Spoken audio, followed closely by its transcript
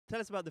Tell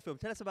us about the film.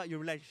 Tell us about your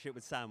relationship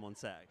with Sam on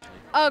set. Actually.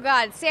 Oh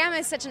God, Sam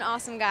is such an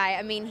awesome guy.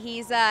 I mean,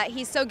 he's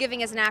so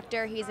giving as an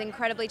actor. He's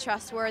incredibly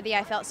trustworthy.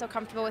 I felt so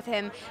comfortable with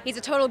him. He's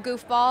a total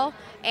goofball,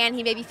 and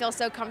he made me feel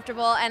so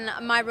comfortable. And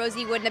my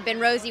Rosie wouldn't have been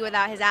Rosie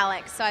without his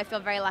Alex. So I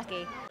feel very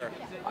lucky.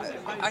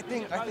 I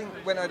think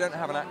when I don't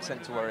have an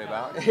accent to worry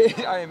about,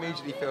 I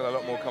immediately feel a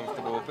lot more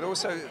comfortable. But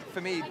also, for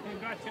me,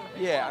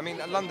 yeah, I mean,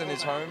 London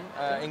is home,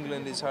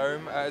 England is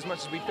home. As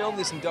much as we filmed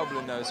this in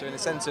Dublin, though, so in a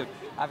sense of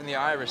having the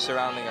Irish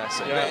surrounding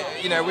us,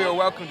 you know, we were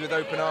welcomed with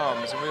open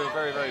arms, and we were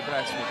very, very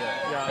blessed with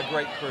a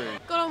great crew.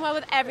 Got on well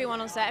with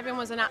everyone on set. Everyone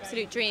was an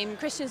absolute dream.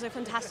 Christian's a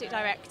fantastic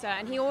director,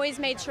 and he always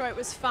made sure it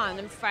was fun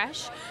and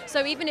fresh.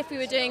 So even if we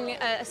were doing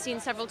a scene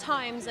several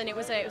times, and it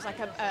was like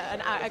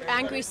an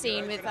angry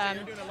scene with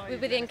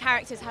within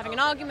characters having an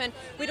argument,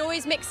 we'd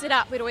always mix it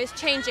up. We'd always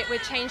change it.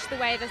 We'd change the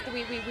way that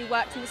we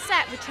worked in the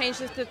set. We'd change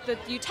the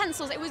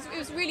utensils. It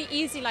was really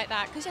easy like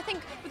that, because I think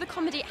with a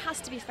comedy it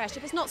has to be fresh.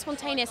 If it's not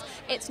spontaneous,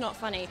 it's not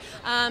funny.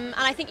 And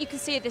I think you can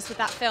see this with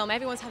that film.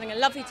 Everyone's having a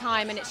lovely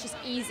time, and it's just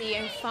easy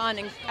and fun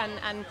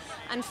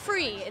and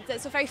free.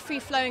 It's a very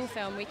free-flowing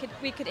film. We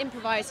could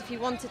improvise if you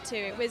wanted to.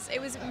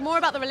 It was more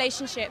about the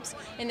relationships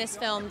in this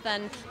film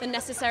than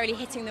necessarily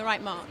hitting the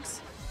right marks.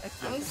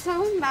 I'm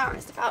so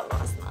embarrassed about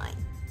last night.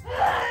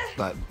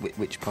 Like,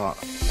 which part?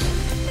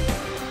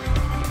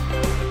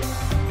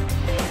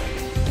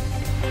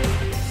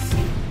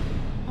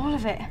 All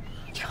of it.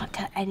 You can't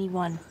tell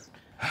anyone.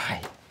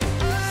 Hi.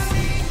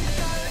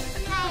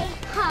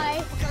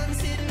 Hi.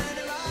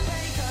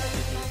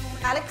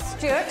 Alex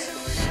Stewart.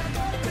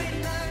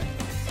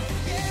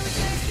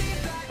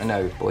 I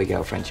know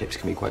boy-girl friendships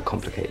can be quite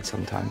complicated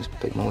sometimes,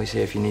 but I'm always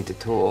here if you need to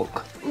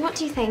talk. What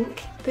do you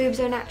think? Boobs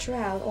are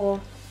natural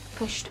or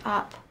pushed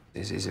up?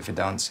 Is it for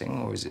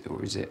dancing, or is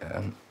it?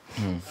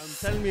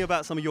 Tell me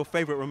about some of your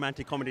favourite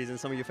romantic comedies and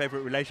some of your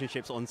favourite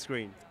relationships on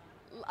screen.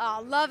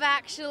 Love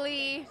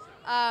Actually,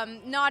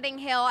 Notting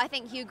Hill. I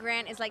think Hugh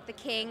Grant is like the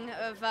king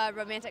of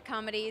romantic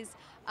comedies.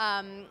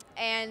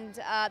 And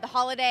The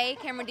Holiday,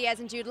 Cameron Diaz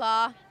and Jude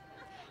Law.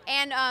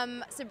 And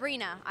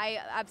Sabrina. I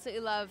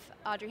absolutely love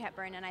Audrey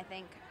Hepburn, and I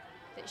think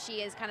that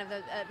she is kind of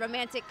the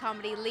romantic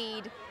comedy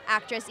lead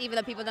actress. Even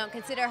though people don't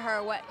consider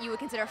her what you would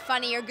consider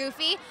funny or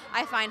goofy,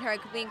 I find her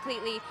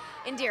completely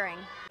endearing.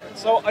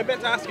 So I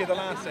meant to ask you the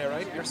last day,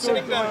 right? You're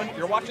sitting down,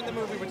 you're watching the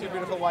movie with your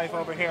beautiful wife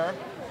over here.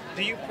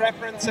 Do you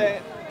preference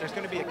it? There's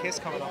going to be a kiss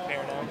coming up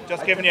here now.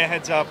 Just giving you a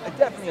heads up. I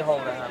definitely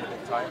hold her hand a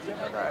bit tight.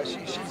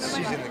 She's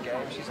in the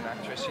game. She's an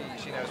actress.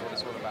 She knows what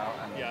it's all about.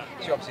 And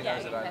she obviously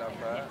knows that I love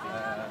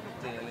her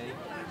dearly.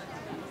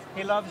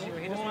 He loves you.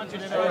 He just wants you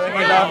to know.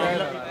 He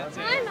loves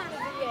you.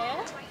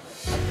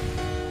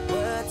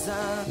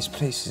 This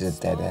place is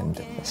a dead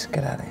end. Let's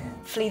get out of here.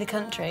 Flee the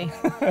country.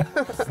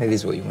 Maybe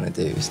it's what you want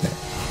to do, isn't it?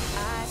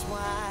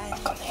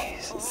 I've got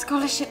news.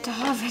 Scholarship to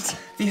Harvard.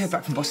 Have you heard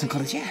back from Boston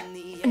College yet?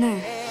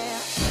 No.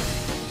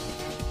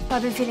 But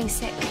I've been feeling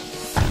sick.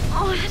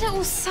 Oh, I had it all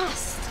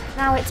sussed.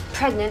 Now it's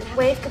pregnant,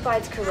 waved goodbye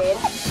to career.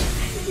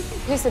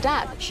 Who's the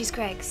dad? She's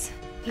Greg's.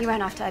 He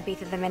ran off to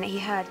Ibiza the minute he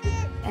heard.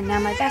 And now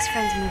my best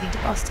friend's moving to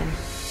Boston.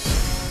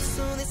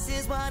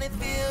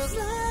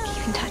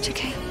 Keep in touch,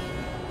 okay?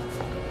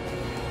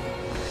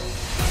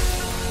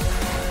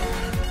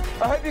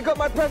 I hope you got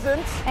my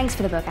present. Thanks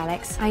for the book,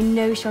 Alex. I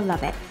know she'll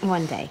love it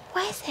one day.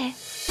 Where is it?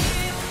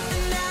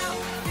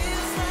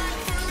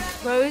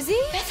 Rosie?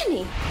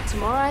 Bethany.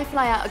 Tomorrow I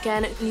fly out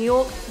again, New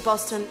York,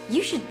 Boston.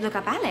 You should look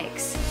up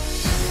Alex.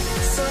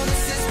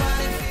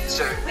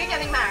 So, We're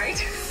getting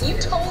married. You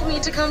told me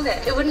to come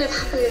there. It wouldn't have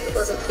happened if it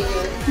wasn't for you.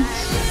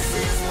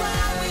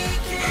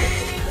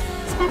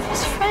 It's my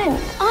best friend.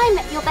 I'm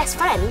your best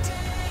friend.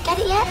 Get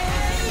it yet?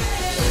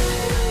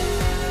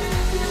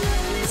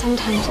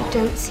 Sometimes you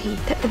don't see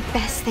that the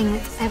best thing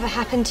that's ever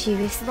happened to you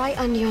is right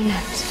under your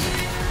nose.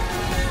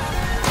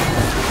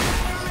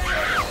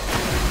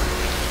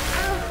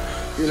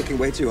 you're looking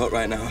way too hot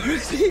right now,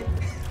 Rosie.